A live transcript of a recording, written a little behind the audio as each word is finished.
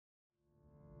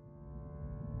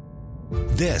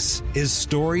This is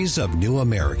Stories of New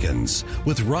Americans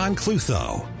with Ron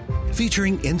Clutho,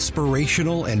 featuring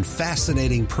inspirational and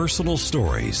fascinating personal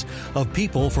stories of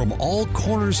people from all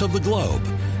corners of the globe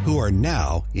who are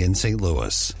now in St.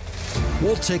 Louis.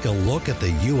 We'll take a look at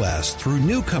the U.S. through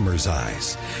newcomers'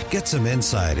 eyes, get some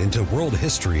insight into world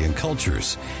history and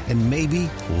cultures, and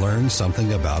maybe learn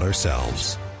something about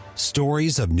ourselves.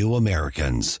 Stories of New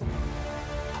Americans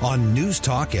on News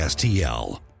Talk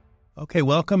STL. Okay,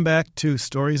 welcome back to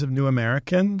Stories of New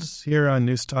Americans here on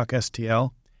News Talk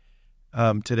STL.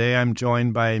 Today I'm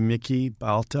joined by Miky,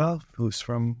 Balta, who's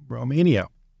from Romania.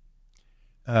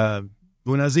 Bună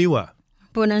ziua.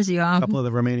 Bună ziua. A couple of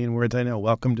the Romanian words I know.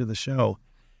 Welcome to the show.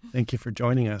 Thank you for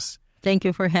joining us. Thank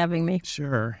you for having me.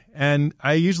 Sure. And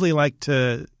I usually like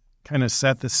to kind of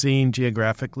set the scene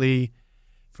geographically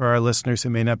for our listeners who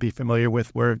may not be familiar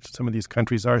with where some of these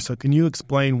countries are. So can you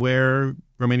explain where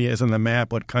Romania is on the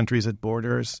map, what countries it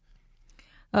borders?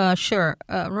 Sure.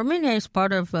 Romania is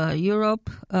part of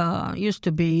Europe, used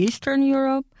to be Eastern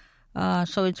Europe.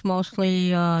 So it's mostly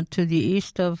to the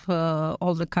east of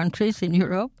all the countries in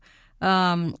Europe.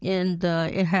 And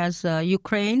it has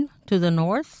Ukraine to the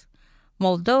north,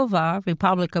 Moldova,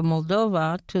 Republic of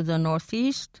Moldova to the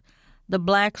northeast, the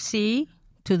Black Sea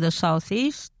to the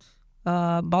southeast,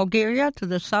 Bulgaria to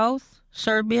the south,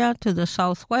 Serbia to the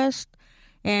southwest,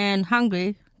 and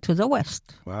Hungary to the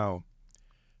west. Wow.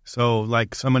 So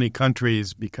like so many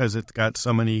countries, because it's got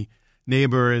so many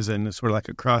neighbors and it's sort of like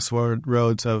a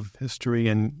crossroads of history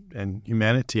and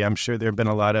humanity, I'm sure there have been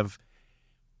a lot of,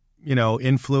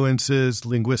 influences,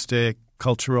 linguistic,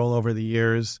 cultural over the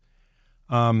years.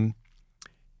 For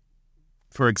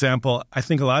example, I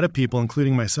think a lot of people,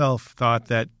 including myself, thought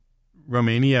that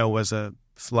Romania was a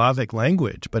Slavic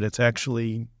language, but it's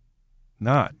actually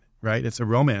not, right? It's a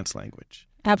Romance language.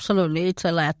 Absolutely. It's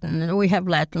a Latin. We have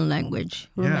Latin language.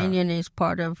 Yeah. Romanian is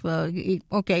part of,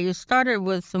 it started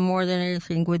with more than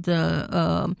anything with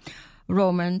the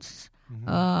Romans.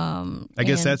 Mm-hmm. I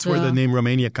guess that's where the name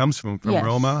Romania comes from yes,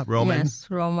 Roma, Roman? Yes,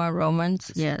 Roma,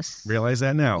 Romans, yes. Realize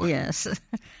that now. Yes.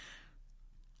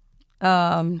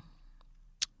 Sami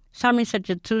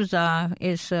Săgetuza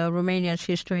is Romania's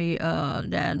history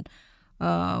that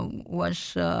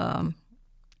was the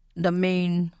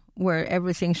main where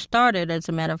everything started, as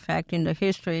a matter of fact, in the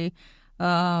history.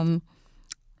 And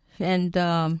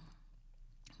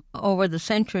over the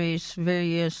centuries,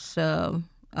 various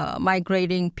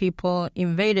migrating people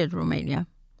invaded Romania.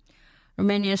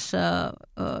 Romania's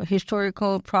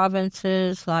historical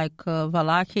provinces like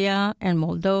Wallachia and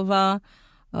Moldova,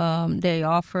 they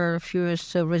offer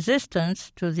fierce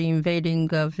resistance to the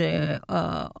invading of the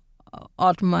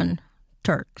Ottoman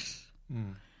Turks.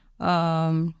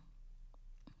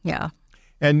 Yeah.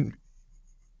 And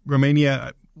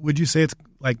Romania, would you say it's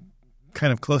like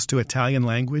kind of close to Italian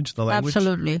language, the language?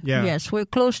 Absolutely. Yeah. Yes, we're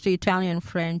close to Italian,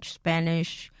 French,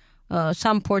 Spanish,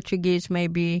 some Portuguese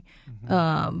maybe,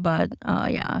 but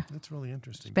yeah. That's really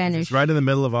interesting. Spanish. It's right in the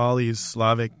middle of all these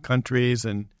Slavic countries.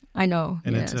 And I know,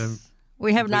 and yes. It's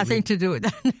we have nothing to do with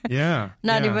that. Yeah.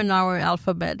 Not even our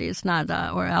alphabet is not,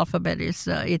 our alphabet is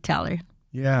Italian.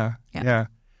 Yeah.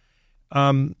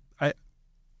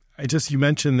 I just, you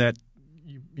mentioned that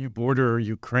you border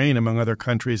Ukraine among other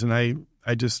countries, and I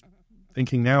just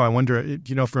thinking now, I wonder,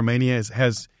 if Romania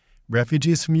has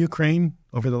refugees from Ukraine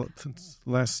since the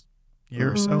last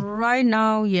year or so? Right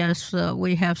now, yes,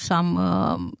 we have some,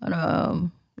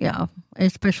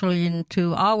 especially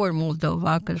into our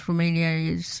Moldova, because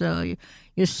Romania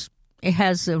it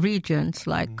has regions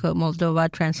like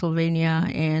Moldova, Transylvania,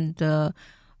 and the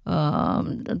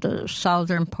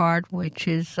southern part, which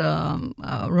is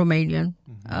Romanian.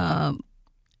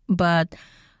 But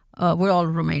we're all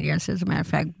Romanians, as a matter of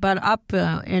fact. But up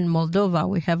in Moldova,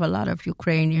 we have a lot of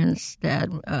Ukrainians that,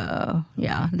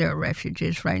 they're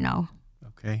refugees right now.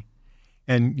 Okay.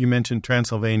 And you mentioned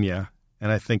Transylvania,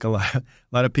 and I think a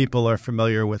lot of people are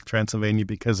familiar with Transylvania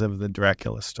because of the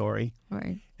Dracula story.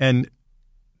 Right. And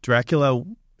Dracula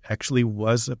actually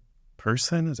was a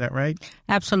person, is that right?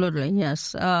 Absolutely,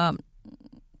 yes.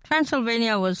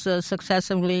 Transylvania was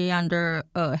successively under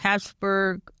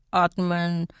Habsburg,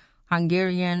 Ottoman,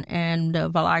 Hungarian, and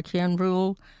Wallachian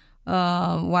rule,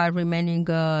 while remaining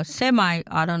a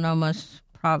semi-autonomous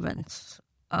province.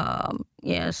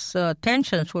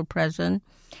 Tensions were present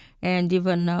and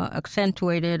even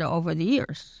accentuated over the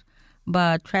years.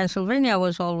 But Transylvania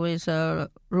was always a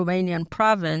Romanian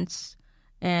province,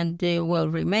 and they will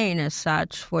remain as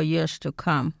such for years to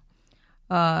come.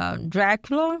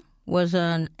 Dracula was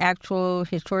an actual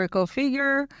historical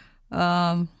figure,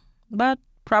 but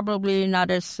probably not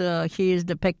as he is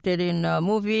depicted in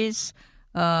movies.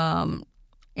 And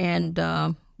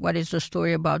And what is the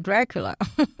story about Dracula?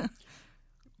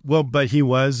 Well, but he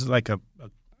was like a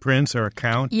prince or a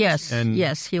count? Yes,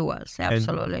 he was,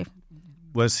 absolutely.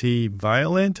 Was he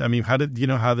violent? I mean, how did you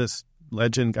know how this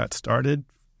legend got started?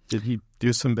 Did he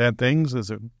do some bad things as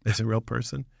a real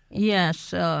person?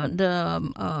 Yes,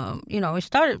 it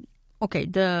started. Okay,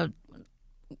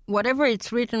 whatever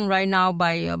it's written right now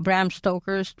by Bram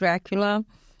Stoker's Dracula,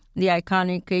 the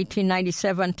iconic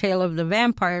 1897 tale of the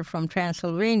vampire from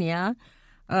Transylvania,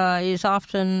 is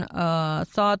often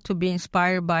thought to be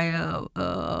inspired by a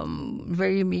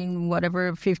very mean,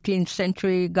 15th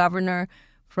century governor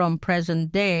from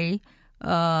present day,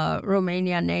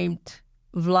 Romania, named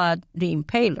Vlad the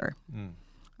Impaler,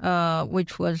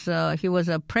 which was he was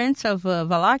a prince of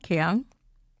Wallachia,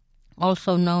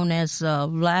 also known as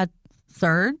Vlad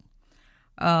III,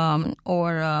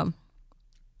 or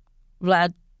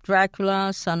Vlad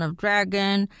Dracula, son of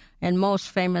dragon, and most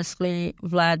famously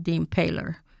Vlad the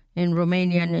Impaler. In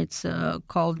Romanian, it's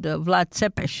called Vlad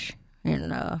Țepeș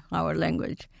in our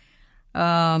language.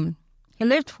 He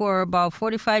lived for about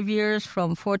 45 years,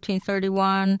 from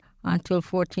 1431 until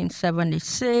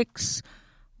 1476.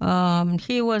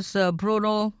 He was a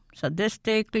brutal,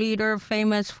 sadistic leader,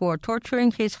 famous for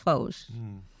torturing his foes.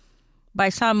 By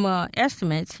some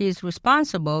estimates, he's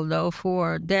responsible, though,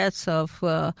 for deaths of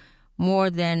more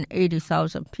than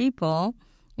 80,000 people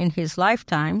in his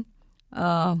lifetime,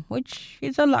 which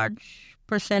is a large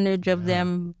percentage of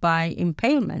them by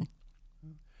impalement.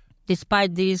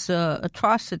 Despite these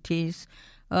atrocities,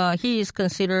 he is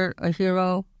considered a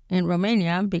hero in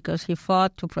Romania because he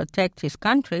fought to protect his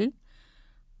country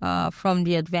from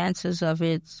the advances of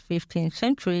its 15th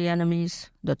century enemies,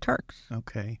 the Turks.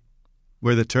 Okay.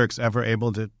 Were the Turks ever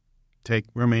able to take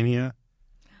Romania?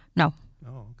 No.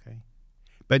 Oh, okay.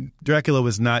 But Dracula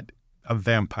was not a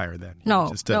vampire then? No,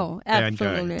 just a bad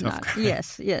absolutely guy, not. tough guy.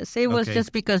 Yes. It was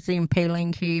just because the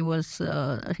impaling, he was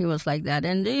like that.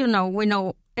 And,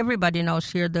 everybody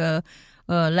knows here the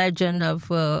legend of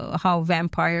how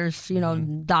vampires,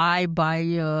 die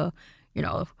by,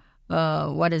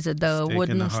 what is it, the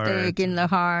wooden stake in the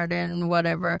heart and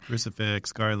whatever.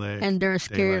 Crucifix, garlic. And they're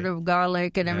scared of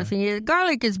garlic and everything.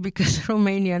 Garlic is because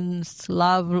Romanians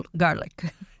love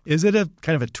garlic. Is it a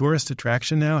kind of a tourist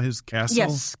attraction now, his castle?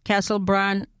 Yes, Castle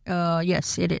Bran.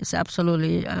 Yes, it is,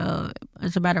 absolutely.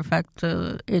 As a matter of fact,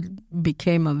 it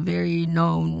became a very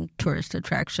known tourist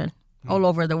attraction all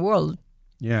over the world.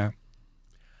 Yeah.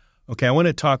 Okay, I want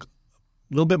to talk a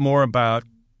little bit more about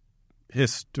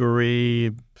history,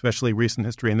 especially recent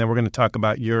history, and then we're going to talk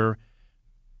about your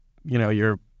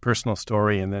personal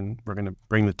story, and then we're going to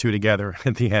bring the two together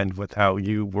at the end with how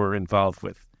you were involved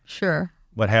with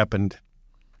what happened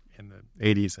in the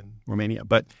 80s in Romania.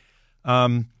 But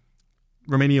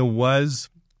Romania was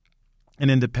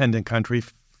an independent country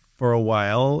for a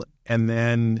while, and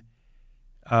then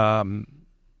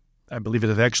I believe it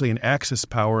was actually an Axis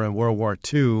power in World War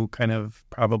II, kind of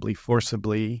probably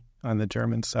forcibly on the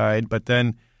German side. But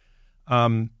then,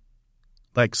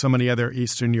 like so many other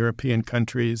Eastern European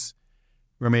countries,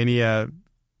 Romania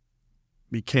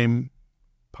became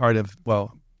part of,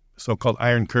 so-called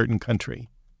Iron Curtain country,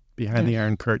 behind the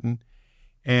Iron Curtain.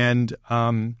 And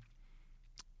under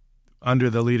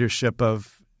the leadership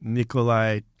of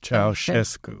Nicolae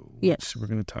Ceausescu, which we're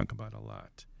going to talk about a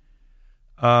lot.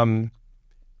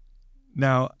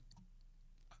 Now,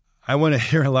 I want to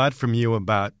hear a lot from you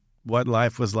about what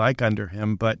life was like under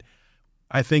him, but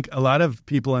I think a lot of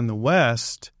people in the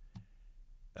West,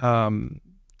 kind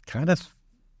of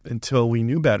until we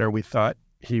knew better, we thought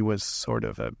he was sort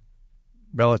of a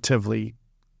relatively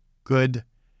good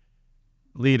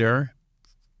leader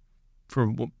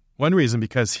for one reason,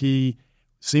 because he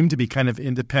seemed to be kind of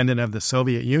independent of the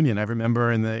Soviet Union. I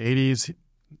remember in the 80s,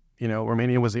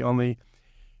 Romania was the only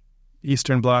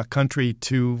Eastern Bloc country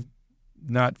to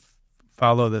not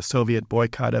follow the Soviet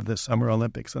boycott of the Summer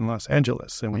Olympics in Los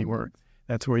Angeles. And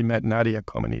that's where we met Nadia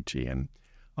Comaneci and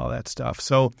all that stuff.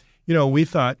 So, we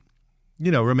thought,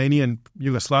 Romania and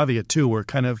Yugoslavia too were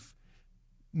kind of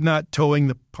not towing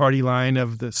the party line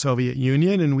of the Soviet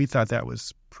Union. And we thought that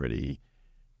was pretty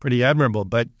admirable.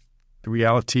 But the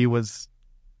reality was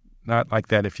not like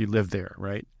that if you lived there,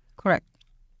 right? Correct.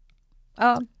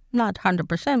 Not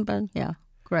 100%, but yeah,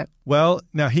 correct. Well,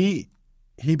 now he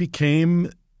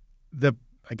became the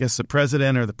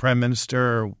president or the prime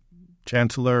minister or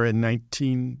chancellor in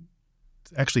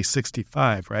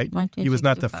 65, right? He was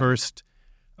not the first,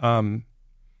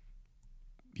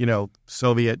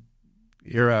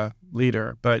 Soviet-era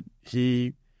leader, but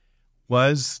he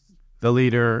was the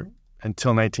leader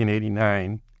until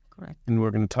 1989. Correct. And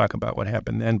we're going to talk about what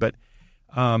happened then. But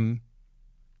talk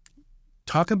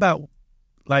talk about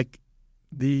like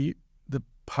the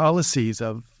policies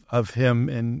of him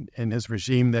and his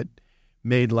regime that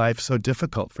made life so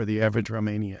difficult for the average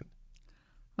Romanian.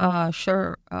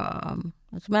 Sure.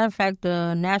 As a matter of fact,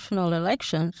 the national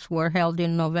elections were held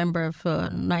in November of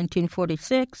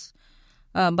 1946,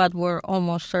 but were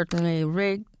almost certainly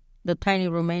rigged. The tiny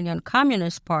Romanian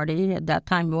Communist Party, at that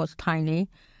time it was tiny,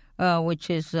 which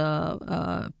is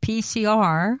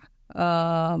PCR.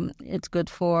 It's good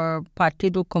for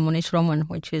Partidul Comunist Român,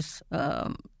 which is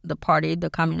the party, the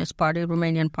Communist Party,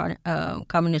 Romanian party,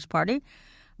 Communist Party,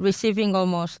 receiving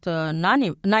almost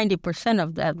 90%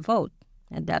 of that vote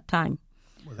at that time.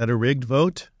 Was that a rigged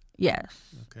vote? Yes.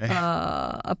 Okay.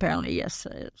 Apparently, yes,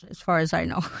 as far as I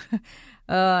know.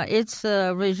 Its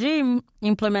regime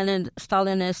implemented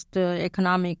Stalinist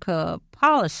economic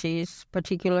policies,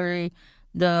 particularly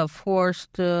the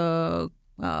forced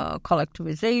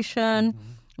collectivization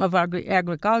of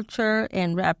agriculture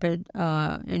and rapid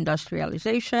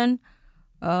industrialization.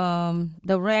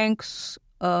 The ranks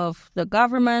of the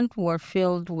government were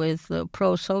filled with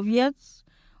pro-Soviets,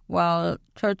 while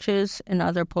churches and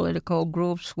other political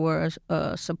groups were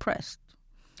suppressed.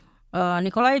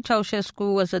 Nicolae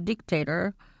Ceausescu was a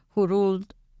dictator who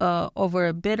ruled over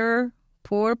a bitter,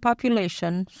 poor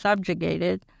population,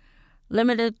 subjugated,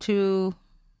 limited to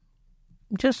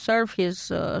just serve his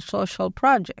social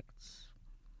projects.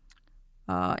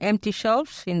 Empty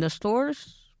shelves in the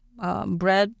stores,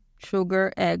 bread,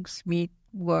 sugar, eggs, meat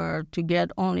were to get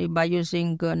only by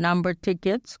using number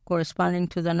tickets corresponding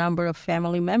to the number of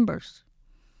family members.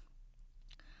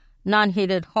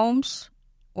 Non-heated homes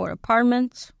or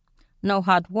apartments, no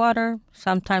hot water,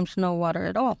 sometimes no water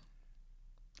at all.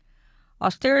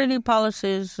 Austerity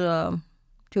policies to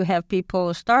have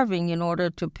people starving in order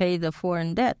to pay the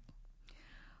foreign debt.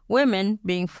 Women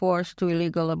being forced to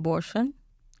illegal abortion,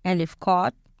 and if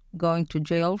caught, going to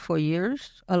jail for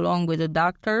years, along with the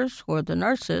doctors or the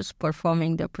nurses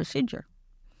performing the procedure.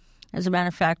 As a matter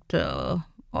of fact,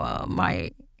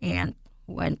 my aunt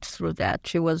went through that.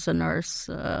 She was a nurse,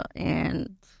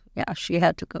 and she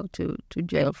had to go to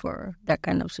jail for that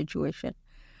kind of situation.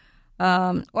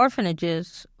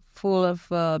 Orphanages full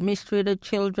of mistreated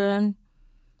children,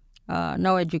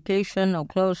 no education, no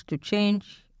clothes to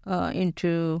change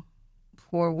into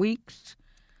 4 weeks.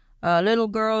 Little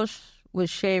girls with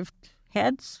shaved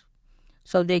heads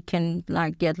so they can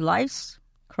get lice,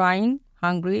 crying,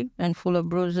 hungry, and full of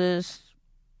bruises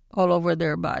all over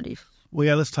their bodies. Well,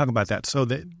 yeah, let's talk about that. So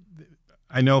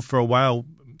I know for a while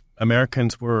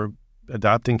Americans were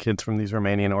adopting kids from these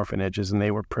Romanian orphanages, and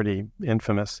they were pretty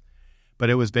infamous. But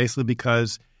it was basically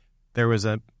because there was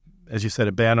as you said,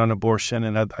 a ban on abortion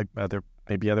and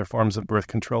other forms of birth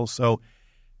control. So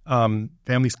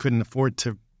families couldn't afford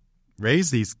to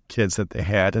raise these kids that they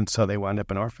had, and so they wound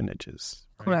up in orphanages.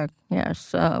 Right? Correct.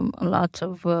 Yes, lots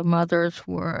of mothers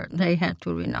they had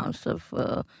to renounce of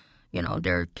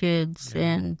their kids,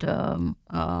 and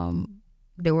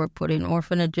they were put in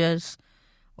orphanages.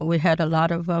 We had a lot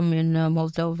of them in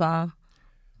Moldova,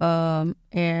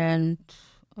 and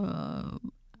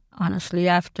honestly,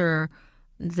 even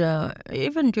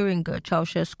during the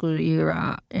Ceausescu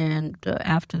era, and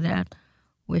after that,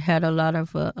 we had a lot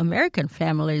of American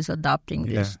families adopting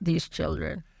these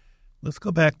children. Let's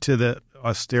go back to the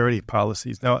austerity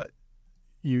policies. Now,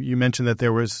 you mentioned that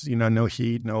there was, no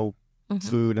heat, no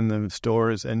food in the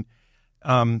stores. And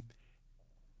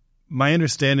my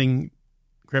understanding,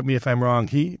 correct me if I'm wrong,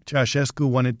 Ceausescu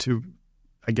wanted to,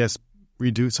 I guess,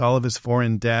 reduce all of his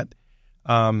foreign debt,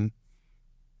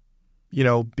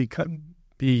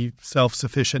 be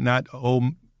self-sufficient, not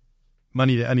owe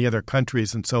money to any other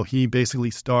countries. And so he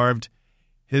basically starved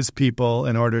his people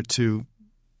in order to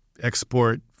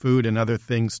export food and other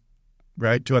things,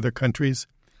 right, to other countries?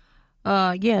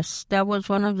 Yes, that was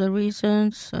one of the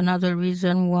reasons. Another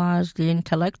reason was the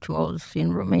intellectuals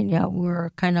in Romania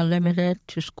were kind of limited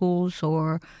to schools,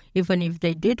 or even if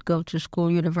they did go to school,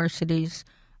 universities,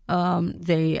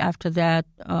 they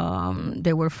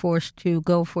were forced to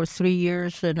go for 3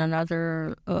 years in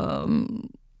another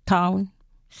town,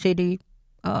 city,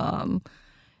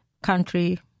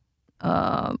 country,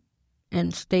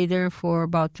 and stay there for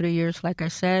about 3 years, like I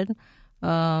said.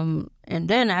 And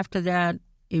then after that,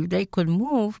 if they could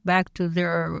move back to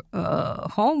their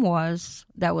home,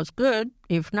 that was good.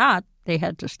 If not, they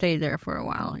had to stay there for a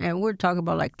while. And we're talking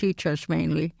about teachers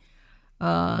mainly,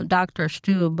 doctors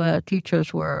too, but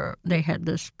teachers they had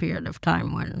this period of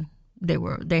time when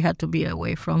they had to be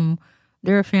away from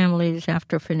their families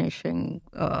after finishing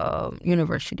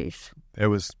universities. There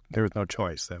was no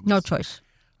choice. No choice.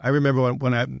 I remember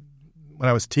when I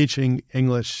was teaching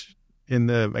English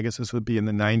I guess this would be in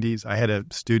the 90s, I had a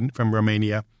student from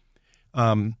Romania,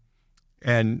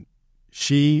 and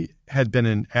she had been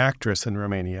an actress in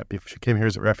Romania. Before she came here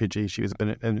as a refugee, she was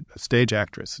been a stage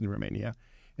actress in Romania.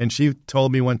 And she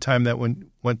told me one time that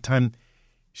one time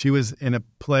she was in a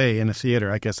play in a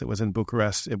theater, I guess it was in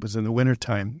Bucharest, it was in the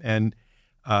wintertime, and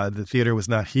the theater was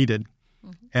not heated.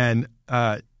 Mm-hmm. And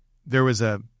there was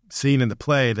a scene in the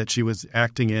play that she was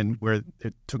acting in where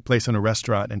it took place in a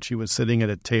restaurant, and she was sitting at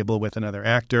a table with another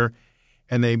actor,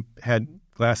 and they had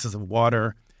glasses of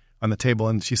water on the table,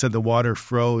 and she said the water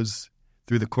froze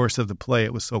through the course of the play.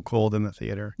 It was so cold in the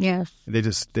theater. Yes. They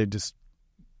just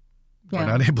were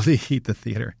not able to heat the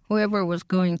theater. Whoever was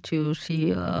going to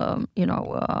see, a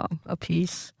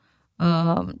piece,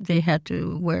 they had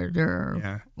to wear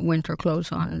their winter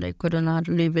clothes on. They could not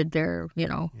leave it there,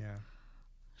 Yeah.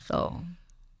 So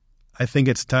I think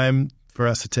it's time for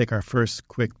us to take our first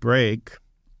quick break.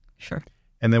 Sure.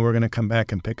 And then we're going to come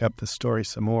back and pick up the story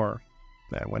some more.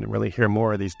 I want to really hear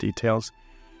more of these details.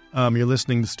 You're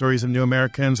listening to Stories of New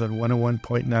Americans on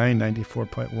 101.9,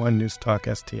 94.1 News Talk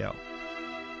STL.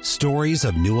 Stories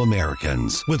of New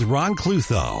Americans with Ron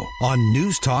Clutho on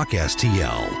News Talk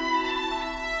STL.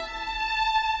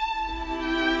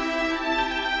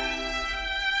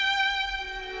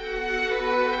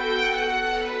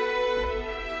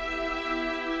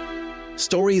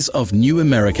 Stories of New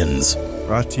Americans.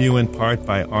 Brought to you in part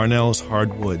by Arnell's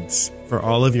Hardwoods. For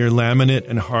all of your laminate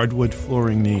and hardwood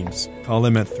flooring needs, call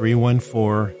them at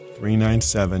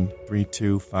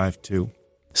 314-397-3252.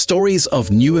 Stories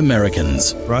of New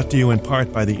Americans. Brought to you in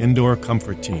part by the Indoor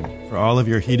Comfort Team. For all of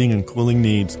your heating and cooling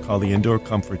needs, call the Indoor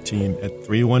Comfort Team at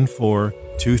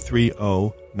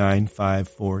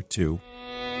 314-230-9542.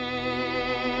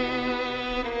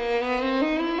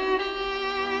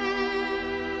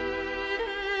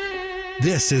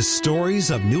 This is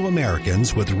Stories of New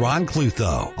Americans with Ron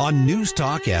Clutho on News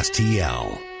Talk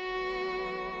STL.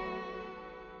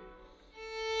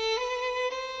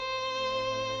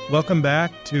 Welcome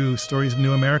back to Stories of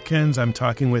New Americans. I'm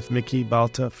talking with Miky,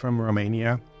 Balta from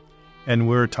Romania, and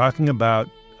we're talking about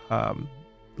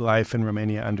life in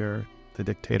Romania under the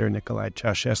dictator Nicolae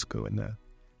Ceausescu in the,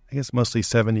 I guess, mostly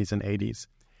 70s and 80s.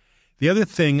 The other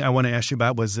thing I want to ask you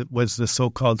about was the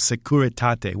so-called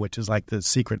Securitate, which is like the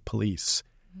secret police.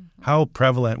 Mm-hmm. How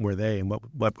prevalent were they, and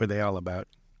what were they all about?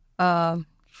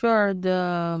 Sure.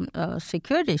 The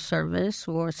security service,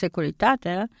 or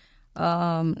Securitate,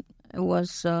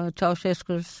 was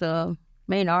Ceausescu's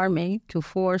main army to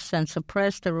force and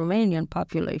suppress the Romanian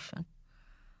population,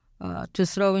 to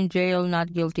throw in jail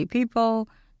not guilty people,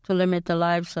 to limit the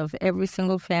lives of every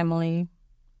single family,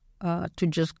 to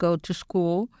just go to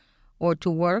school or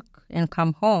to work and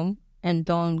come home and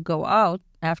don't go out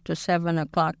after 7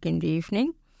 o'clock in the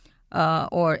evening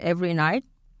or every night,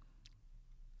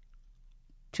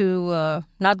 to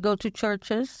not go to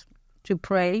churches, to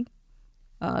pray,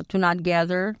 to not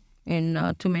gather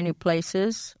in too many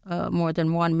places, more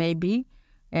than one maybe,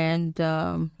 and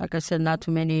like I said, not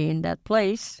too many in that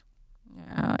place,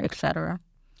 etc.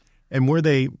 And were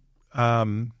they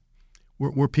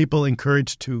were people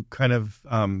encouraged to kind of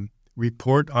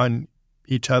report on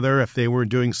each other if they were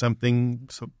doing something,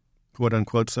 quote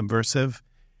unquote, subversive?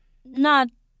 Not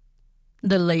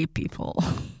the lay people.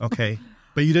 Okay.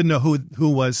 But you didn't know who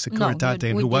was Securitate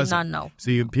and who wasn't. We did not know.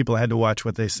 So people had to watch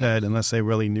what they said unless they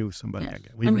really knew somebody. Yes.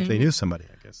 Even if they knew somebody,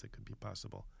 I guess it could be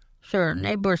possible. Sure,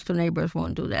 neighbors to neighbors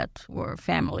won't do that, or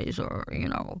families, or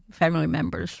family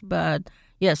members. But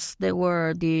yes, they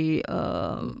were the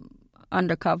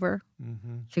undercover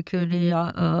security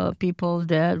people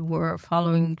that were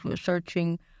following,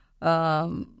 searching.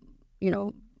 Most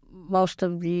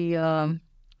of the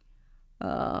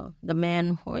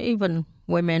men or even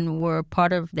women were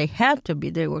part of. They had to be.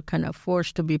 They were kind of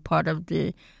forced to be part of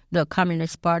the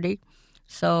Communist Party.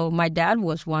 So my dad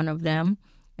was one of them.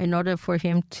 In order for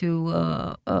him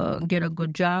to get a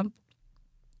good job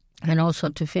and also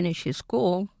to finish his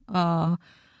school,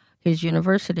 his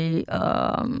university,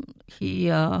 he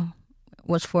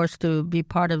was forced to be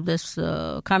part of this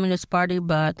Communist Party,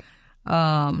 but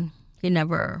he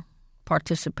never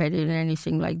participated in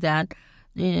anything like that.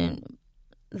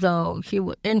 Though he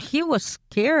was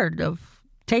scared of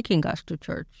taking us to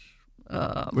church.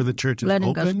 Were the churches letting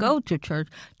open? us go to church.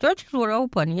 Churches were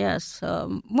open, yes.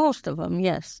 Most of them,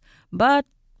 yes. But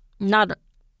not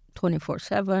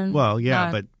 24/7. Well,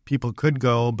 yeah, but people could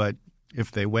go, but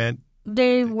if they went...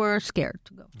 They were scared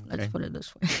to go, let's put it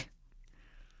this way.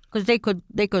 Because they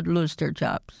could lose their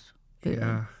jobs.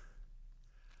 Yeah.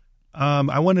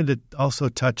 I wanted to also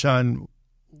touch on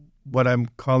what I'm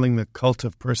calling the cult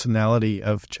of personality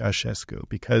of Ceausescu,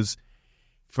 because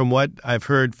from what I've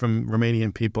heard from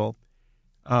Romanian people,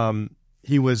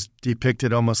 he was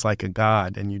depicted almost like a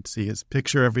god, and you'd see his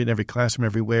picture in every classroom,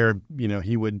 everywhere.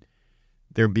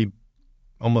 There'd be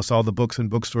almost all the books in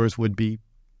bookstores would be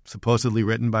supposedly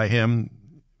written by him,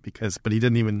 but he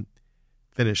didn't even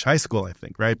finish high school, I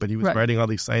think, right? But he was writing all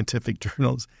these scientific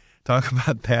journals. Talk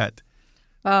about that.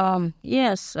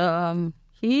 Yes,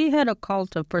 he had a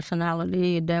cult of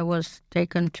personality that was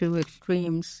taken to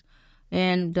extremes,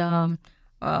 and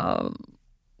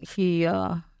he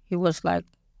was like,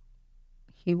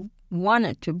 he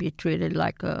wanted to be treated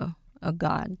like a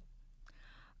god.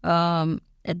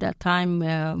 At that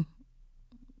time,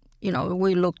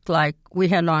 we looked like we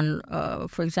had on,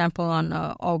 for example, on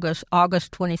August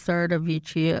 23rd of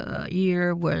each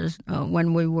year was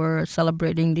when we were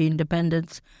celebrating the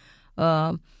independence.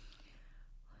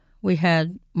 We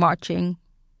had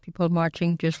people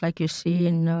marching just like you see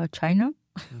in China,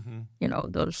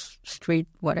 those street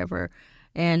whatever,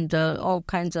 and all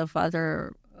kinds of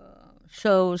other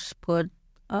shows put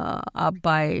up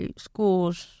by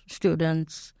schools,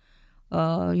 students,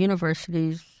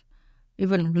 universities,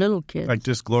 even little kids. Like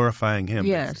just glorifying him,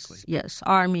 basically. Yes,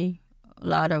 army, a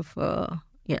lot of,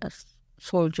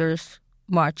 soldiers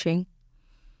marching.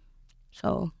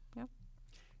 So, yeah.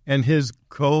 And his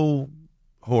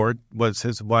cohort was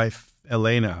his wife,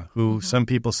 Elena, who some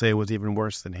people say was even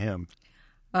worse than him.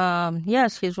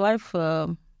 Yes, his wife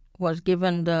was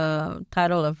given the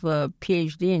title of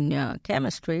PhD in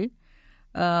chemistry.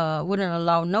 Wouldn't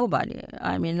allow nobody,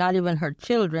 not even her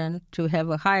children, to have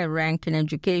a higher rank in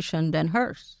education than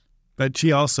hers. But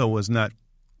she also was not.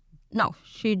 No,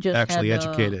 she just actually had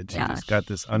educated. She just got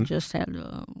this. Just had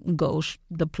a ghost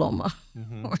diploma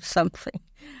or something.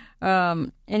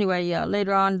 Anyway,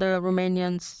 later on, the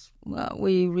Romanians,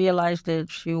 we realized that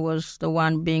she was the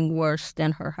one being worse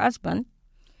than her husband.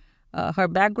 Her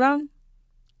background,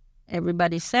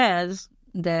 everybody says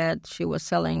that she was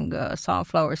selling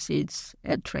sunflower seeds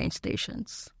at train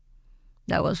stations.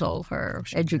 That was all her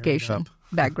education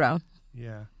background.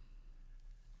 Yeah.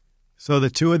 So the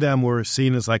two of them were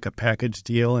seen as like a package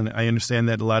deal, and I understand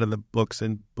that a lot of the books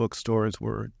in bookstores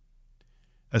were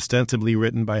ostensibly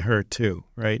written by her too,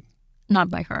 right? Not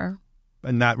by her.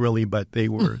 Not really, but they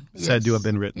were said to have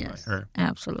been written by her.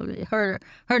 Absolutely. Her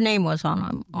name was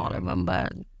on all of them,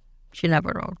 but she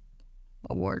never wrote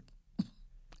a word.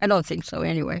 I don't think so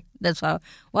anyway. That's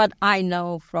what I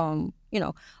know from,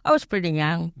 I was pretty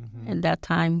young at that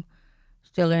time,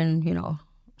 still in,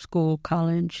 school,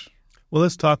 college. Well,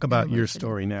 let's talk about your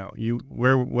story now.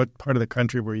 What part of the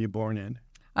country were you born in?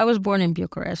 I was born in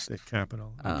Bucharest. The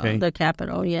capital. Okay. The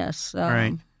capital, yes. All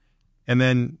right. And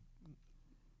then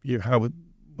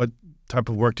what type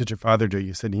of work did your father do?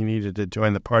 You said he needed to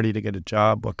join the party to get a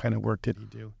job. What kind of work did he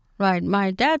do? Right.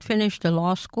 My dad finished the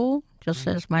law school, just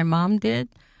as my mom did.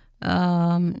 He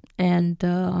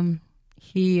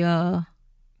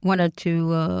wanted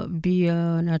to be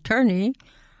an attorney,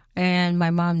 and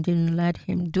my mom didn't let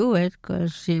him do it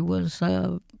because she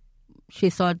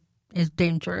thought it's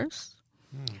dangerous.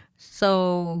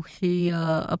 So he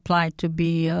applied to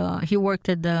be. He worked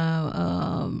at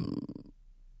the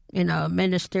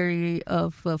Ministry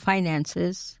of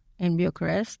Finances in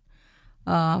Bucharest.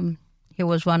 He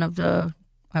was one of the,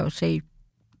 I would say,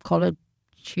 call it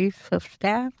chief of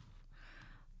staff.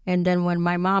 And then when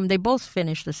my mom, they both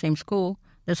finished the same school.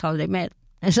 That's how they met.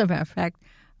 As a matter of fact,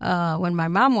 when my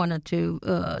mom wanted to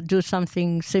do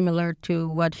something similar to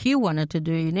what he wanted to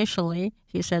do initially,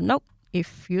 he said, nope,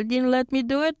 if you didn't let me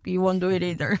do it, you won't do it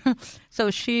either.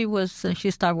 So she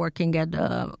started working at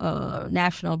the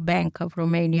National Bank of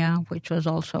Romania, which was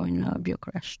also in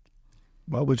Bucharest.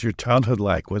 What was your childhood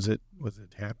like? Was it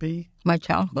happy? My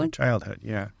childhood? Your childhood,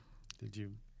 yeah. Did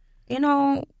you?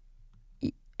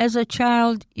 As a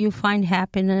child, you find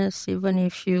happiness even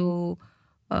if you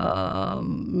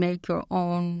make your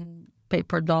own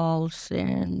paper dolls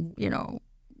and,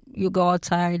 you go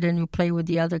outside and you play with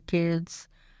the other kids.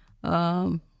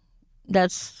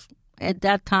 That's at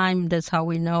that time, that's how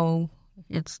we know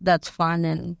that's fun.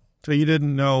 And so you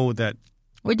didn't know that.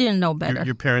 We didn't know better.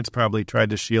 Your parents probably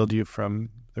tried to shield you from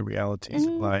the realities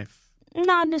of life.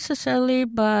 Not necessarily,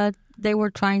 but they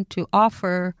were trying to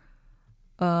offer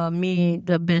me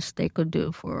the best they could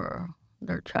do for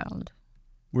their child.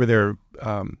 Were there,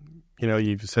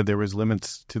 you said there was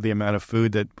limits to the amount of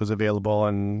food that was available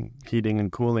and heating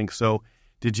and cooling. So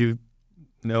did your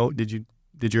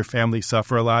family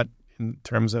suffer a lot in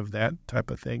terms of that type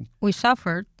of thing? We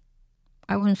suffered.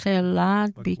 I wouldn't say a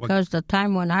lot because the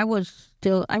time when I was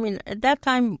still, at that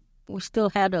time we still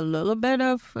had a little bit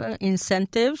of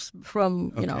incentives from,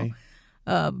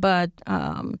 but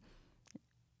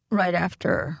right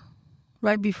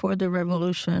before the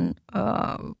revolution,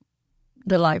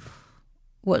 the life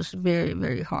was very,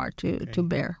 very hard to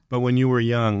bear. But when you were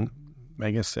young,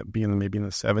 I guess being maybe in the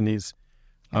 70s,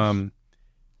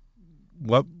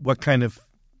 what kind of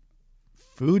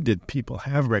food did people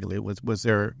have regularly? Was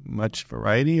there much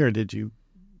variety, or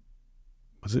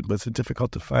was it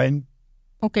difficult to find?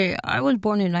 Okay, I was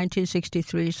born in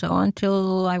 1963, so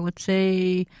until I would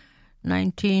say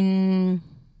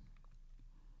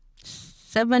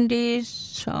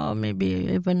 1970s, maybe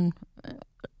even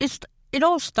it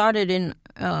all started in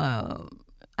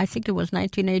I think it was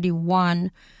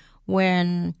 1981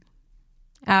 when,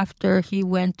 after he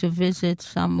went to visit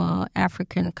some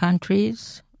African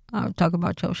countries, I'll talk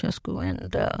about Ceausescu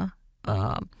and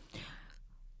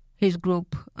his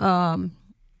group.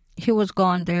 He was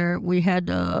gone there. We had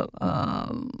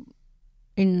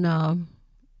in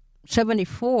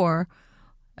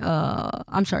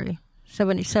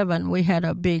 77, we had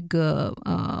a big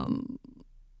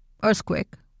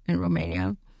earthquake in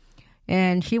Romania,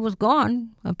 and he was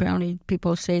gone. Apparently,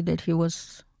 people say that he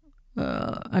was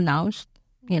announced,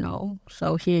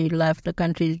 so he left the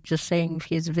country just saying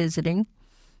he's visiting.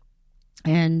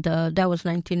 And that was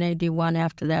 1981.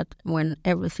 After that, when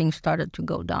everything started to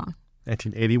go down.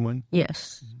 1981?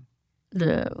 Yes.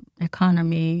 The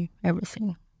economy,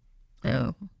 everything.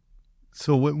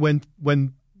 So when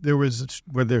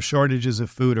were there shortages of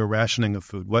food or rationing of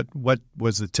food? What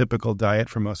was the typical diet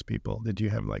for most people? Did you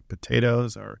have like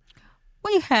potatoes or?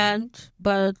 We had,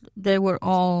 but they were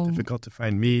all difficult to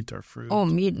find meat or fruit. Oh,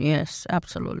 meat, yes,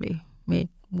 absolutely. Meat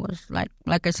was like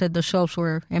I said, the shelves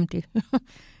were empty,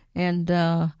 and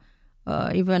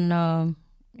even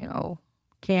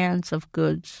cans of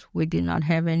goods. We did not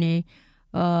have any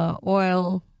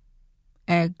oil,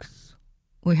 eggs.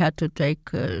 We had to take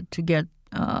to get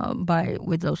by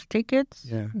with those tickets.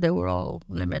 Yeah. They were all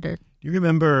limited. Do you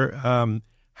remember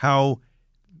how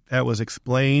that was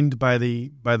explained by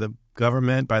the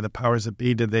government, by the powers that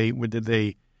be? Did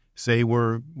they say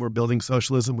we're building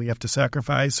socialism, we have to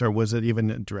sacrifice, or was it even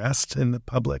addressed in the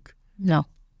public? No.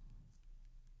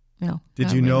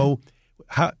 Did you know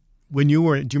how do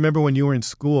you remember when you were in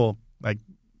school, like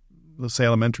let's say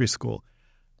elementary school,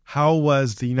 how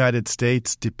was the United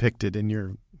States depicted in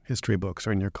your history books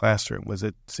or in your classroom? Was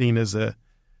it seen as the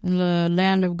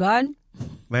land of God?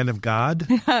 Land of God?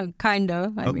 Kind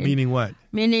of. Meaning what?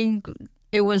 Meaning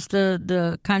it was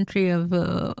the country of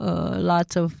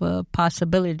lots of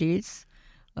possibilities.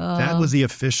 That was the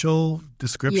official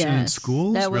description in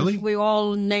schools? Really? We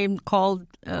all called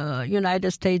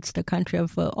United States the country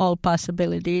of all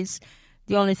possibilities.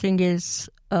 The only thing is,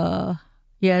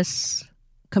 yes,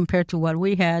 compared to what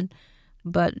we had,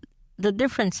 but the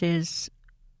difference is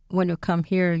when you come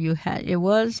here,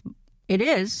 it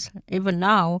is, even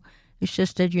now, it's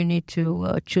just that you need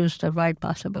to choose the right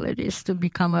possibilities to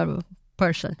become a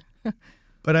person.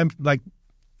 But I'm like,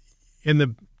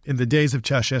 in the days of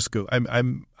Ceausescu,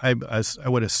 I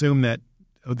would assume that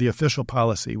the official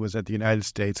policy was that the United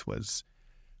States was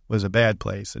a bad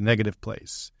place, a negative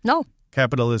place. No.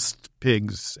 Capitalist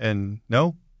pigs, and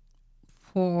no?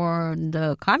 For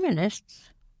the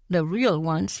communists, the real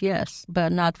ones, yes,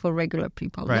 but not for regular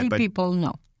people. Right, people,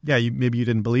 no. Yeah, maybe you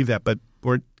didn't believe that, but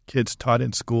weren't kids taught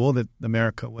in school that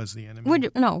America was the enemy?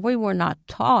 We were not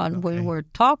taught. Okay. We were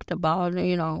talked about,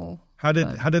 How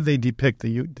did they depict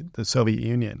the Soviet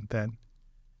Union then?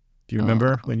 Do you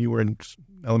remember when you were in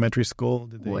elementary school?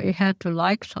 We had to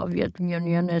like Soviet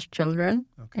Union as children,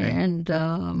 and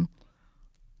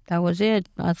that was it.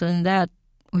 Other than that,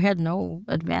 we had no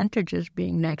advantages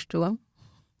being next to them.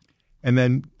 And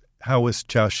then how was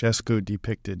Ceausescu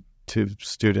depicted to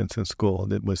students in school?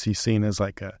 Was he seen as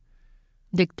like a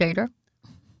dictator?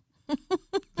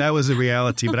 That was a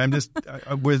reality, but I'm just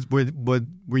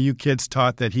were you kids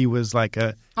taught that he was like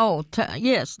a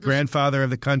yes, grandfather of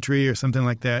the country or something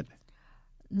like that?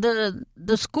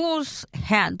 The schools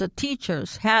the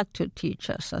teachers had to teach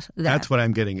us that. That's what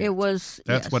I'm getting at. It was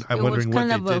what I'm wondering what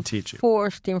they did teach you.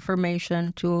 Forced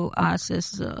information to us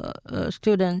as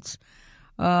students,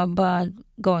 but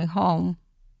going home,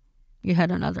 you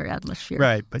had another atmosphere.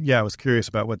 Right, but yeah, I was curious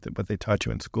about what they taught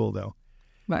you in school, though.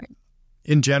 Right.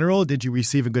 In general, did you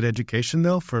receive a good education,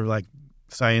 though, for like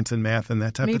science and math and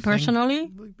that type of thing? Me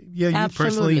personally? Yeah, you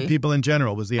personally, people in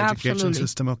general. Was the education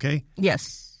system okay?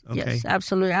 Yes. Okay. Yes,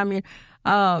 absolutely. I mean,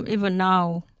 even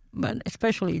now, but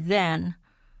especially then,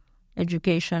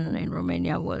 education in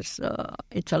Romania was,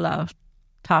 it's a lot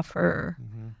tougher,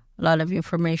 a lot of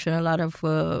information, a lot of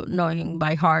knowing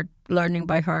by heart, learning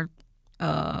by heart,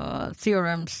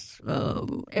 theorems,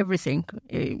 everything.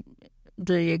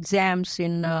 The exams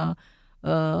in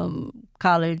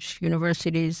college,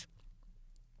 universities,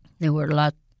 they were a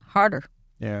lot harder.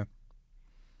 Yeah.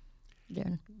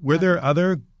 Then. Were there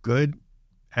other good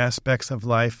aspects of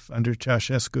life under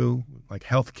Ceausescu, like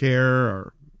healthcare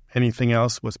or anything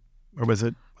else? Was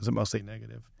it mostly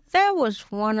negative? That was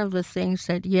one of the things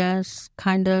that, yes,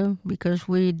 kind of, because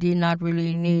we did not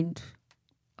really need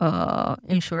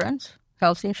insurance,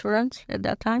 health insurance at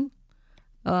that time.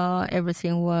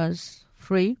 Everything was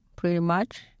free, pretty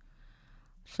much.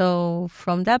 So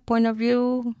from that point of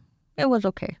view, it was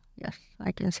okay. Yes,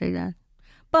 I can say that.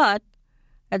 But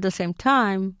at the same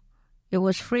time, it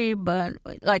was free, but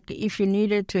like if you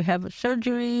needed to have a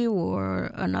surgery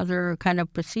or another kind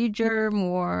of procedure,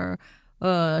 more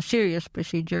serious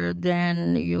procedure,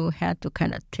 then you had to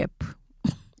kind of tip.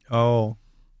 Oh.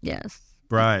 Yes.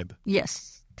 Bribe.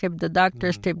 Yes. Tip the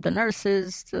doctors, tip the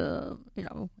nurses,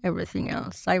 everything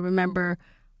else. I remember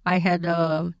I had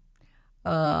a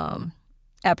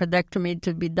appendectomy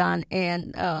to be done,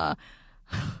 and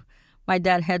my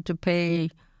dad had to pay,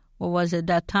 what was it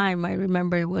that time? I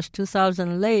remember it was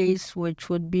 2,000 leis, which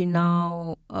would be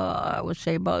now, I would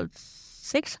say about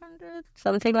 600,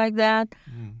 something like that.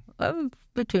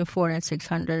 Between $400 and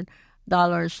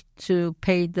 $600 to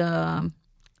pay the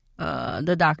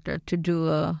doctor to do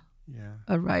a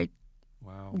right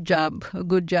job, a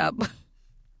good job.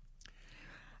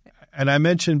 And I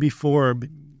mentioned before,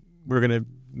 we're going to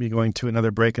be going to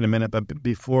another break in a minute, but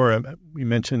before we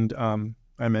mentioned,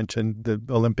 I mentioned the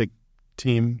Olympic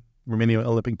team, Romania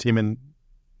Olympic team in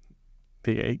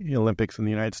the Olympics in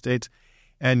the United States,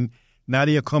 and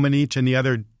Nadia Comaneci and the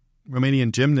other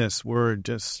Romanian gymnasts were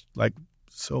just like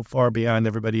so far beyond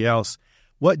everybody else.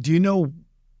 What do you know?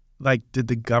 Like, did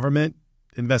the government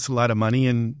invest a lot of money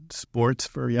in sports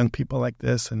for young people like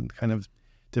this and kind of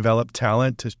develop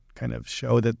talent to kind of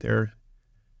show that their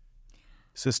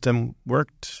system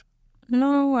worked?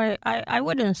 No, I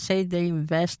wouldn't say they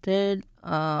invested.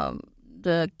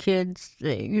 The kids,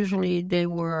 they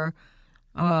were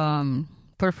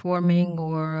performing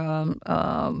or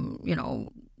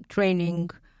training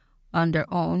on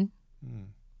their own,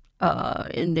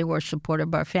 and they were supported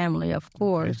by family, of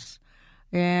course.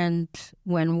 Okay. And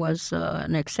when was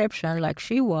an exception, like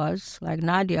she was, like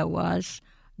Nadia was,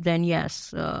 then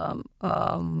yes, the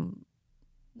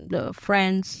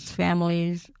friends,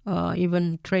 families,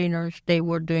 even trainers, they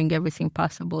were doing everything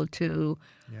possible to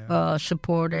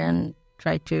support and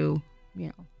try to,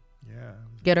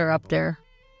 get her up there.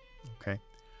 Okay.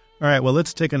 All right, well,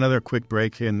 let's take another quick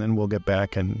break here, and then we'll get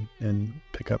back and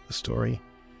pick up the story.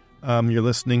 You're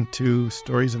listening to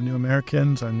Stories of New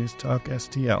Americans on News Talk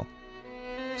STL.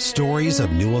 Stories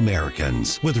of New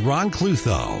Americans with Ron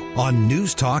Clutho on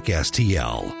News Talk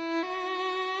STL.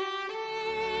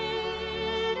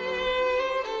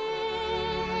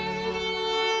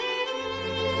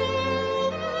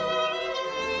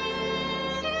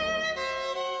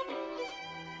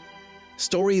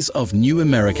 Stories of New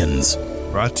Americans.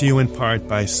 Brought to you in part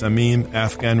by Samim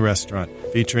Afghan Restaurant,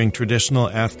 featuring traditional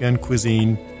Afghan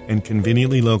cuisine and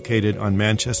conveniently located on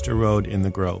Manchester Road in the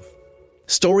Grove.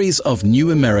 Stories of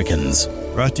New Americans.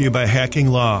 Brought to you by Hacking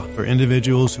Law for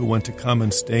individuals who want to come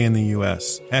and stay in the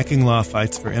U.S. Hacking Law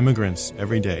fights for immigrants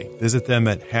every day. Visit them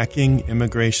at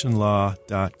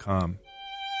hackingimmigrationlaw.com.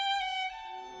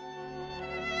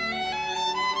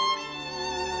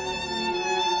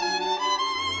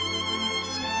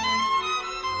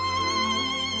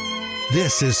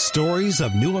 This is Stories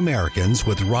of New Americans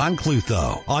with Ron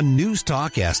Clutho on News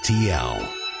Talk STL.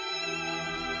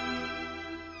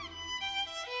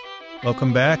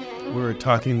 Welcome back. We're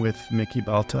talking with Miky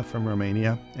Balta from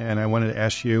Romania, and I wanted to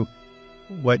ask you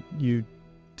what you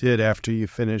did after you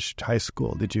finished high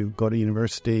school. Did you go to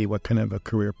university? What kind of a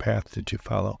career path did you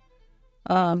follow?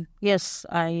 Yes,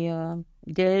 I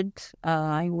did.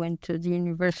 I went to the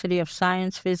University of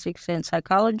Science, Physics, and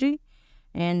Psychology,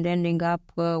 and ending up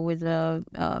with a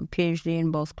PhD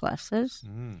in both classes.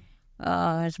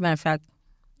 As a matter of fact,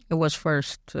 it was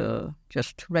first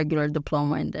just regular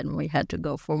diploma, and then we had to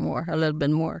go for a little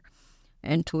bit more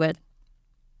into it.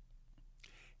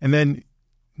 And then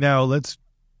now I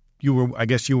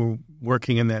guess you were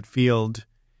working in that field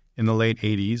in the late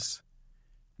 80s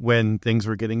when things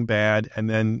were getting bad, and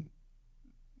then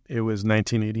it was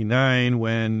 1989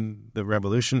 when the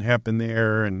revolution happened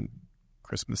there, and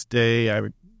Christmas Day, I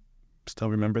still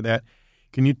remember that.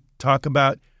 Can you talk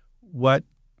about what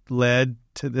led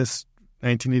to this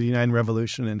 1989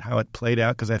 revolution and how it played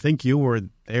out? Because I think you were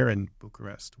there in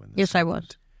Bucharest when this Yes, I was.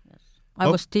 Yes. I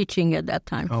was teaching at that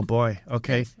time. Oh, boy.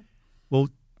 Okay. Yes. Well,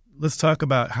 let's talk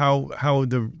about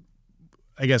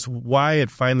why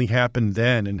it finally happened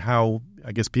then, and how,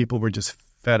 I guess, people were just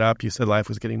fed up. You said life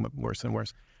was getting worse and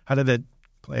worse. How did that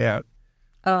play out?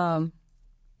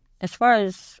 As far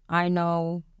as I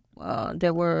know,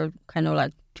 there were kind of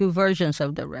like two versions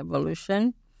of the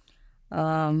revolution.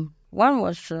 One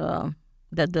was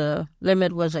that the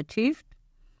limit was achieved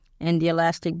and the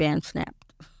elastic band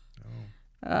snapped.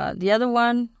 Oh. The other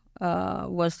one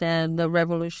was that the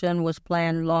revolution was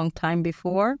planned long time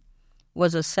before,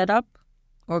 was a setup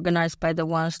organized by the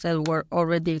ones that were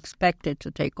already expected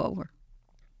to take over.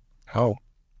 How?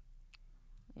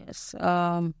 Yes.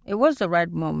 It was the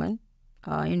right moment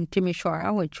in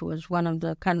Timișoara, which was one of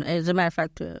the as a matter of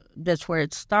fact, that's where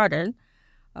it started.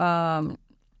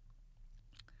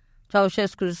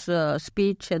 Ceausescu's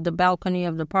speech at the balcony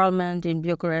of the parliament in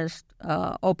Bucharest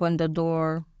opened the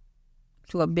door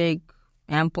to a big,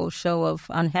 ample show of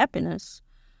unhappiness,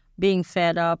 being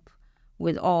fed up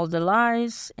with all the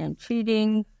lies and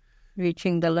cheating,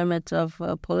 reaching the limits of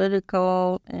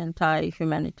political,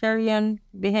 anti-humanitarian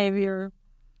behavior,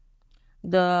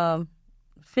 the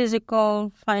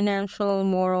physical, financial,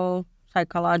 moral,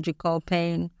 psychological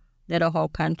pain that a whole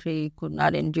country could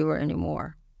not endure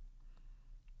anymore.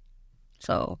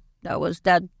 So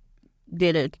that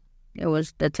did it.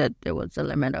 That's it. It was the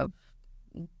limit of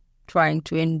trying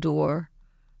to endure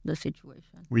the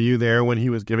situation. Were you there when he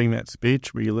was giving that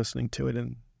speech? Were you listening to it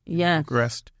in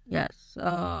Bucharest? Yes.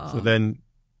 So then,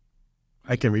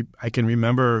 I can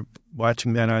remember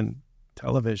watching that on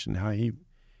television. How he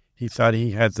thought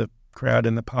he had the crowd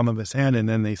in the palm of his hand, and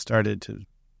then they started to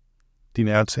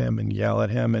denounce him and yell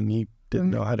at him, and he didn't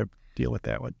know how to deal with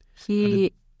that.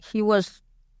 He was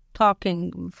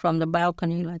talking from the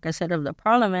balcony, like I said, of the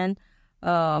parliament.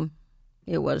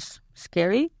 It was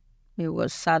scary. It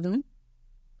was sudden.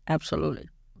 Absolutely.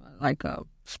 Like a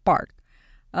spark.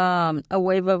 A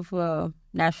wave of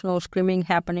national screaming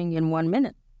happening in 1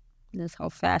 minute. That's how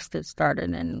fast it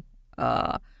started. And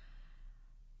a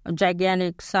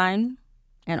gigantic sign,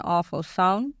 an awful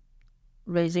sound,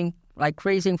 raising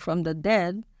from the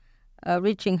dead,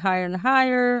 reaching higher and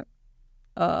higher,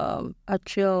 a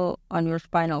chill on your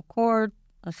spinal cord,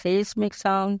 a seismic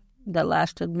sound that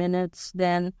lasted minutes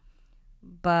then,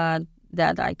 but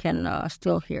that I can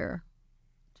still hear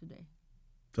today.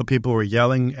 So people were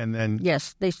yelling, and then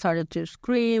yes, they started to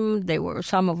scream.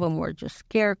 Some of them were just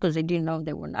scared because they didn't know,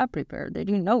 they were not prepared. They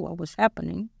didn't know what was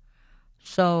happening.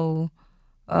 So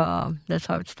that's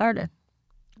how it started.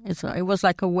 It was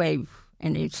like a wave,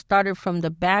 and it started from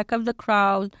the back of the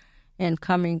crowd and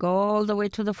coming all the way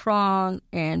to the front,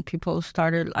 and people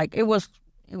started it was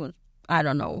I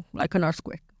don't know, like an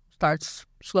earthquake. Starts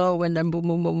slow and then boom,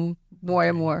 boom, boom, more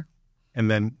and more.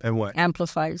 And then what?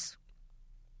 Amplifies.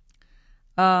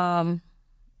 Then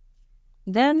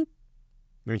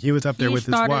he was up there with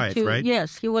his wife, right?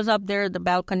 Yes, he was up there at the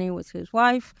balcony with his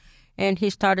wife, and he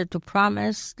started to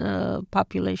promise the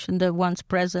population, the ones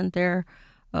present there,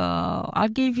 I'll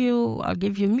give you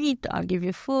meat, I'll give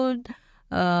you food.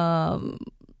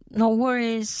 No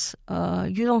worries.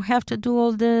 You don't have to do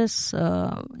all this.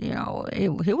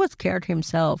 He was scared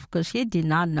himself because he did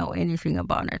not know anything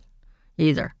about it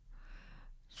either.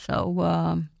 So,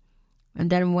 and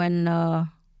then when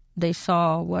they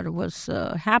saw what was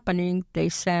happening, they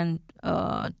sent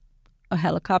a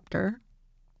helicopter.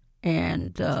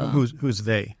 And who's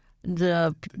they?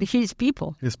 His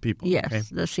people. His people. Yes, okay.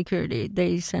 The security.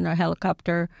 They sent a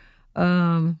helicopter.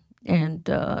 And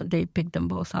they picked them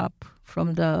both up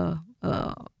from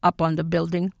up on the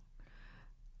building,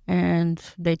 and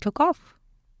they took off.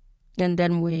 And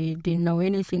then we didn't know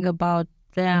anything about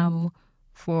them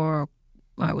for,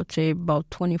 I would say,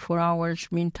 about 24 hours.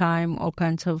 Meantime, all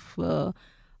kinds of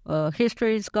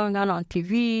histories going on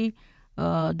TV.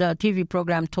 The TV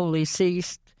program totally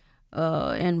ceased,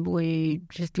 and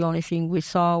the only thing we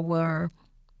saw were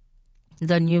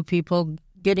the new people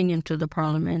getting into the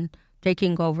parliament,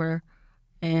 taking over,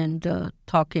 and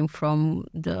talking from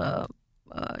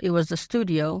it was the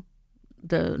studio,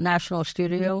 the national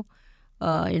studio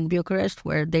in Bucharest,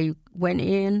 where they went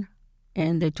in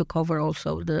and they took over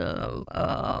also the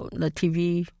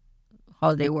TV,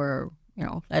 how they were,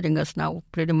 letting us know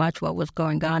pretty much what was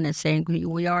going on and saying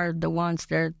we are the ones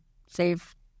that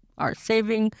are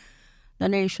saving the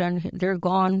nation. They're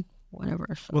gone,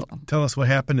 whatever. So. Well, tell us what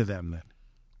happened to them then.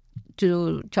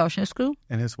 To Ceausescu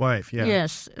and his wife, yeah.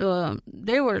 Yes,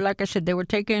 they were, like I said, they were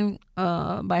taken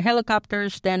by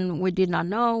helicopters. Then we did not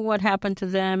know what happened to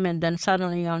them, and then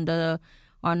suddenly on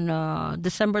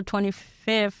December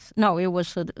 25th, no, it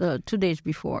was 2 days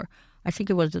before. I think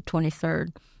it was the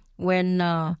 23rd when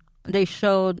they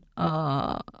showed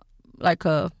like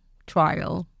a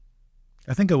trial.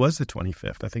 I think it was the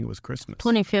 25th. I think it was Christmas.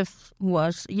 25th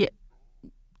was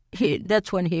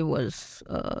that's when he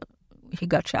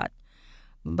got shot,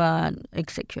 but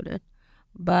executed.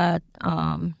 But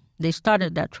they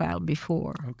started that trial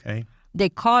before. Okay. They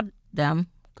caught them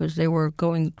because they were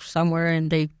going somewhere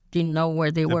and they didn't know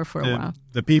where they were for a while.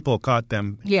 The people caught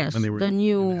them. Yes, when they were the in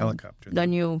new the helicopter. the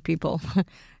new people,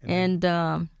 and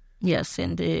yes,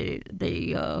 and they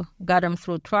got them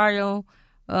through trial.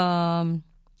 And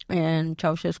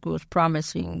Ceausescu was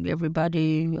promising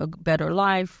everybody a better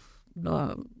life.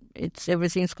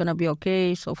 Everything's going to be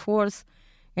okay, so forth.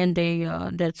 And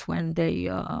that's when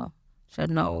they said,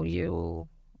 no, you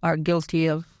are guilty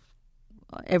of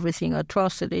everything,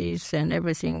 atrocities and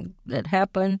everything that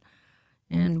happened,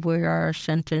 and we are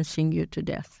sentencing you to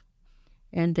death.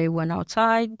 And they went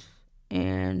outside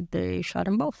and they shot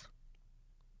them both.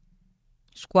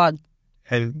 Squad.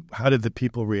 And how did the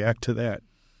people react to that?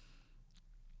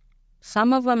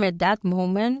 Some of them at that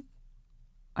moment,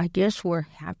 I guess, were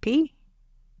happy.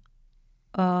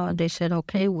 They said,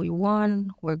 okay, we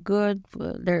won, we're good,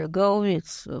 there you go,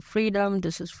 it's freedom,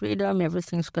 this is freedom,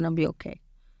 everything's going to be okay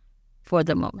for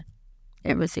the moment.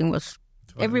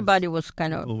 Everybody was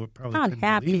kind of not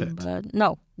happy, but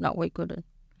no, we couldn't.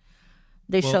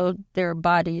 They showed their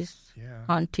bodies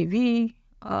on TV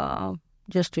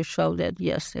just to show that,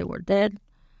 yes, they were dead,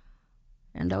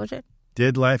 and that was it.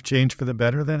 Did life change for the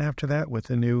better then after that with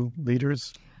the new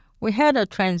leaders? We had a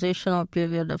transitional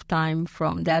period of time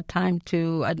from that time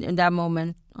to, in that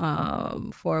moment,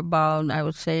 for about, I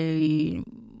would say,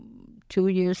 2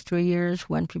 years, 3 years,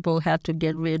 when people had to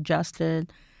get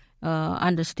readjusted,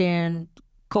 understand,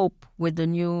 cope with the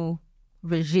new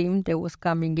regime that was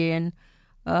coming in.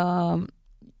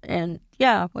 And,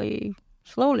 yeah, we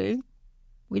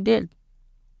did,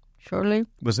 surely.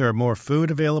 Was there more food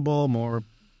available, more?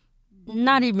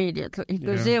 Not immediately,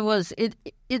 because it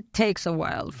takes a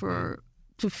while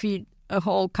to feed a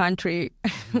whole country,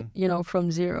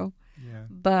 from zero. Yeah.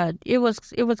 But it was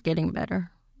getting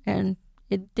better, and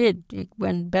it did. It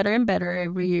went better and better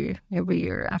every year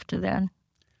after that.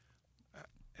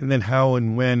 And then how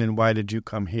and when and why did you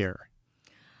come here?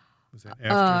 Was that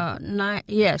after?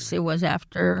 Yes, it was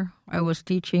after. I was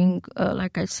teaching,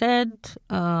 like I said,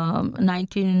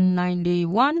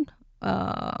 1991.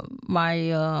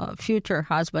 My future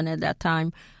husband at that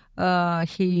time,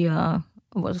 he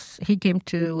came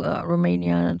to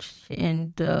Romania,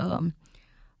 and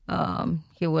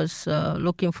he was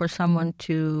looking for someone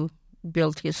to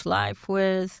build his life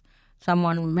with.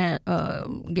 Someone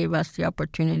gave us the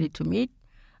opportunity to meet.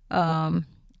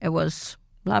 It was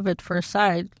love at first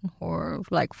sight, or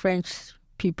like French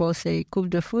people say, coup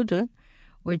de foudre,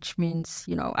 which means,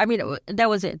 that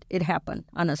was it. It happened,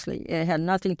 honestly. It had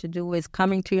nothing to do with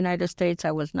coming to the United States.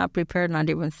 I was not prepared, not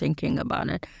even thinking about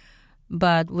it.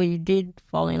 But we did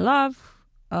fall in love.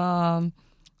 So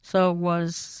it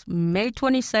was May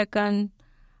 22nd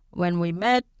when we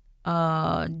met.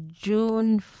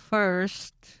 June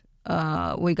 1st,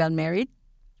 we got married,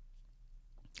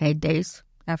 8 days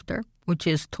after, which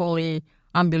is totally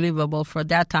unbelievable for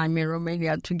that time in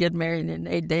Romania to get married in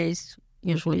 8 days.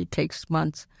 Usually it takes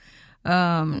months.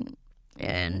 And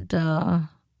then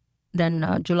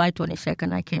July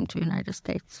 22nd, I came to the United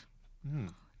States. Did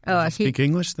you speak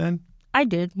English then? I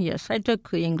did, yes. I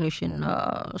took English in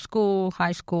school,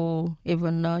 high school,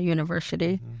 even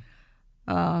university.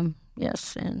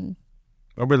 Yes. And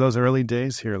what were those early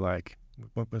days here like?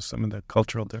 What was some of the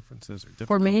cultural differences or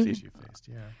difficulties you faced?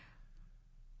 Yeah.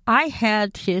 I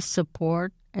had his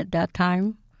support at that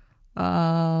time,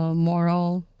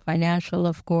 moral, financial,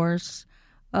 of course,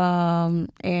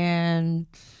 and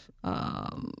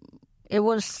it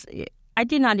was. I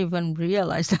did not even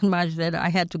realize that much that I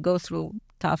had to go through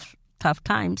tough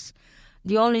times.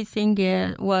 The only thing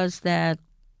was that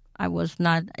I was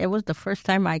not. It was the first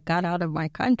time I got out of my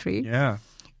country. Yeah,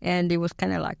 and it was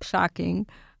kind of like shocking.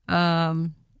 I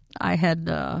had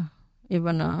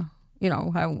even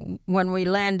when we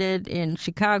landed in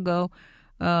Chicago,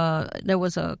 there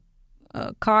was a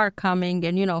car coming,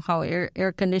 and you know how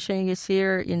air conditioning is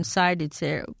here. Inside it's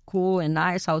cool and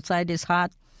nice. Outside is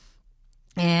hot.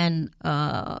 And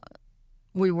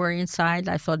we were inside.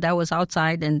 I thought that was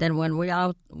outside. And then when we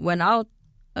went out,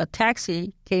 a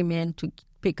taxi came in to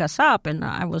pick us up. And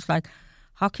I was like,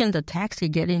 how can the taxi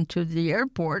get into the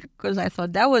airport? Because I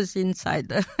thought that was inside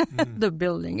the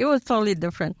building. It was totally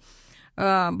different.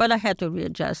 But I had to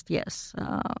readjust, yes.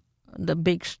 The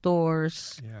big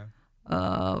stores,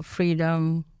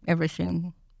 freedom,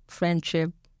 everything,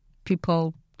 friendship,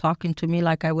 people talking to me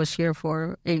like I was here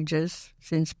for ages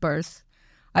since birth.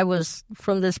 I was,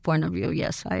 from this point of view,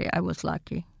 yes, I was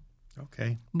lucky.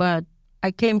 Okay. But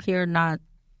I came here not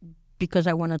because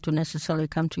I wanted to necessarily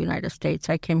come to the United States.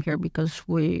 I came here because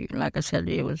like I said,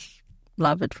 it was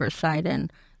love at first sight.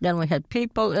 And then we had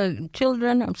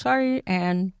children,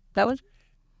 and that was.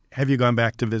 Have you gone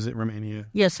back to visit Romania?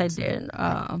 Yes, I did.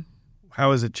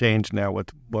 How has it changed now?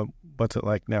 What's it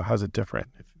like now? How's it different?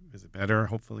 Is it better,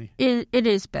 hopefully? It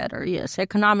is better, yes.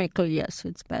 Economically, yes,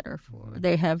 it's better.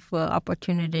 They have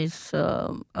opportunities,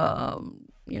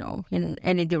 in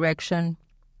any direction.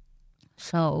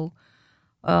 So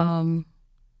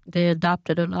they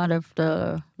adopted a lot of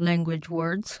the language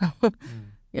words,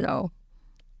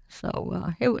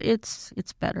 So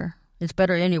it's better. It's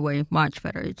better anyway, much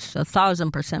better. It's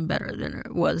 1,000% better than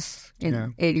it was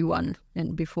in 81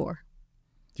 and before.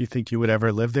 Do you think you would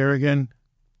ever live there again?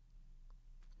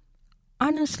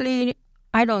 Honestly,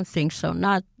 I don't think so.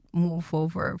 Not move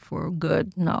over for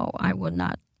good. No, I would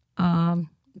not.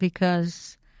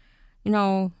 Because,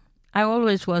 I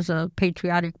always was a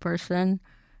patriotic person.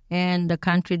 And the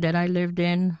country that I lived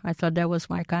in, I thought that was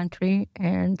my country.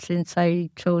 And since I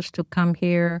chose to come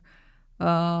here,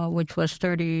 which was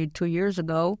 32 years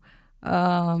ago,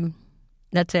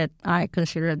 that's it. I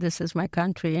consider this as my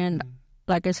country. And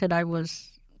like I said, I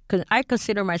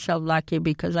consider myself lucky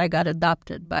because I got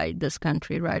adopted by this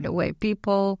country right away.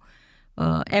 People,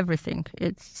 everything.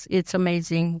 It's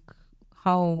amazing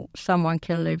how someone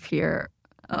can live here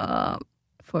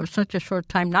for such a short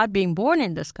time, not being born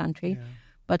in this country,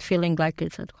 but feeling like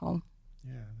it's at home.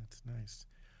 Yeah, that's nice.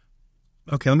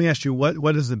 Okay, let me ask you,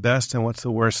 what is the best and what's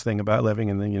the worst thing about living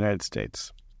in the United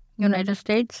States? United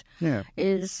States? Yeah.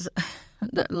 Is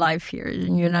the life here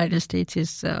in the United States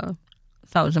is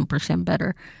 1,000%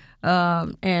 better.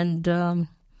 And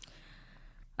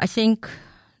I think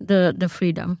the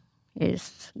freedom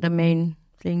is the main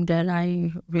thing that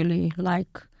I really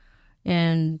like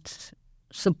and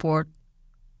support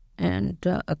and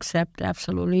accept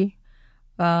absolutely.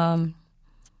 And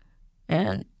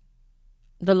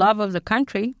the love of the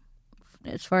country,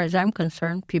 as far as I'm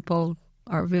concerned, people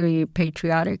are very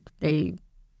patriotic. They,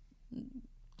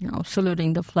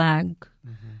 saluting the flag,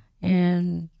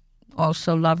 and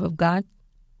also love of God.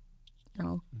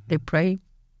 They pray.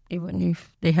 Even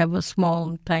if they have a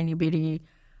small, tiny, bitty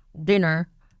dinner,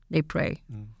 they pray.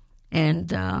 And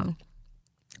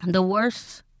the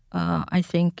worst, I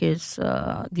think, is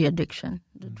the addiction,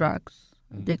 the drugs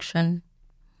addiction.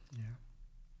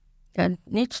 It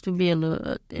needs to be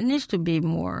it needs to be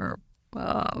more,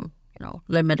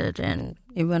 limited and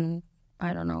even,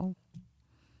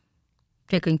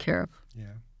 taken care of.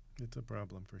 Yeah, it's a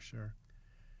problem for sure.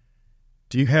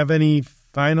 Do you have any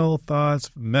final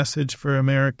thoughts, message for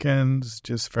Americans,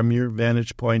 just from your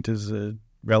vantage point as a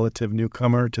relative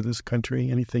newcomer to this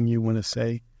country? Anything you want to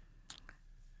say?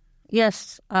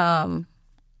 Yes, I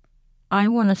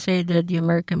want to say that the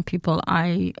American people,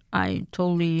 I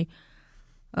totally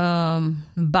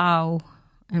bow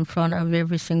in front of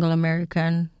every single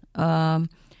American. And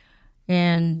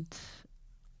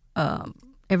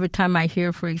every time I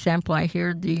hear, for example,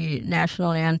 the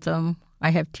national anthem, I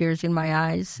have tears in my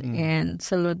eyes and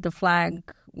salute the flag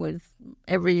with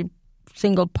every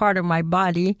single part of my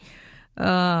body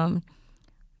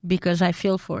because I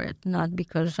feel for it, not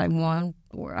because I want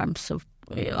or I'm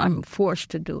forced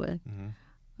to do it.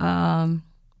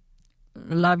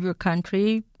 Love your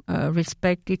country,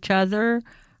 respect each other,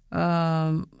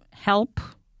 help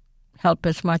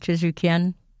as much as you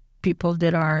can people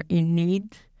that are in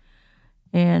need,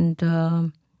 and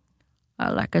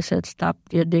like I said, stop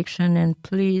the addiction and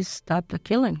please stop the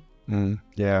killing.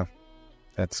 Yeah,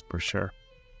 that's for sure.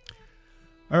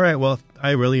 All right, well,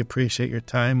 I really appreciate your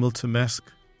time. Mulțumesc.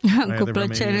 Cu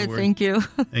plăcere, thank you.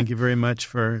 Thank you very much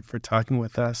for talking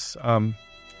with us.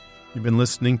 You've been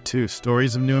listening to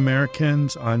Stories of New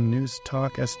Americans on News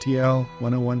Talk STL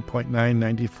 101.9,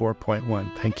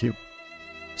 94.1. Thank you.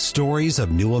 Stories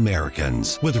of New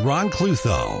Americans with Ron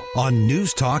Clutho on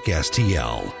News Talk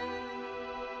STL.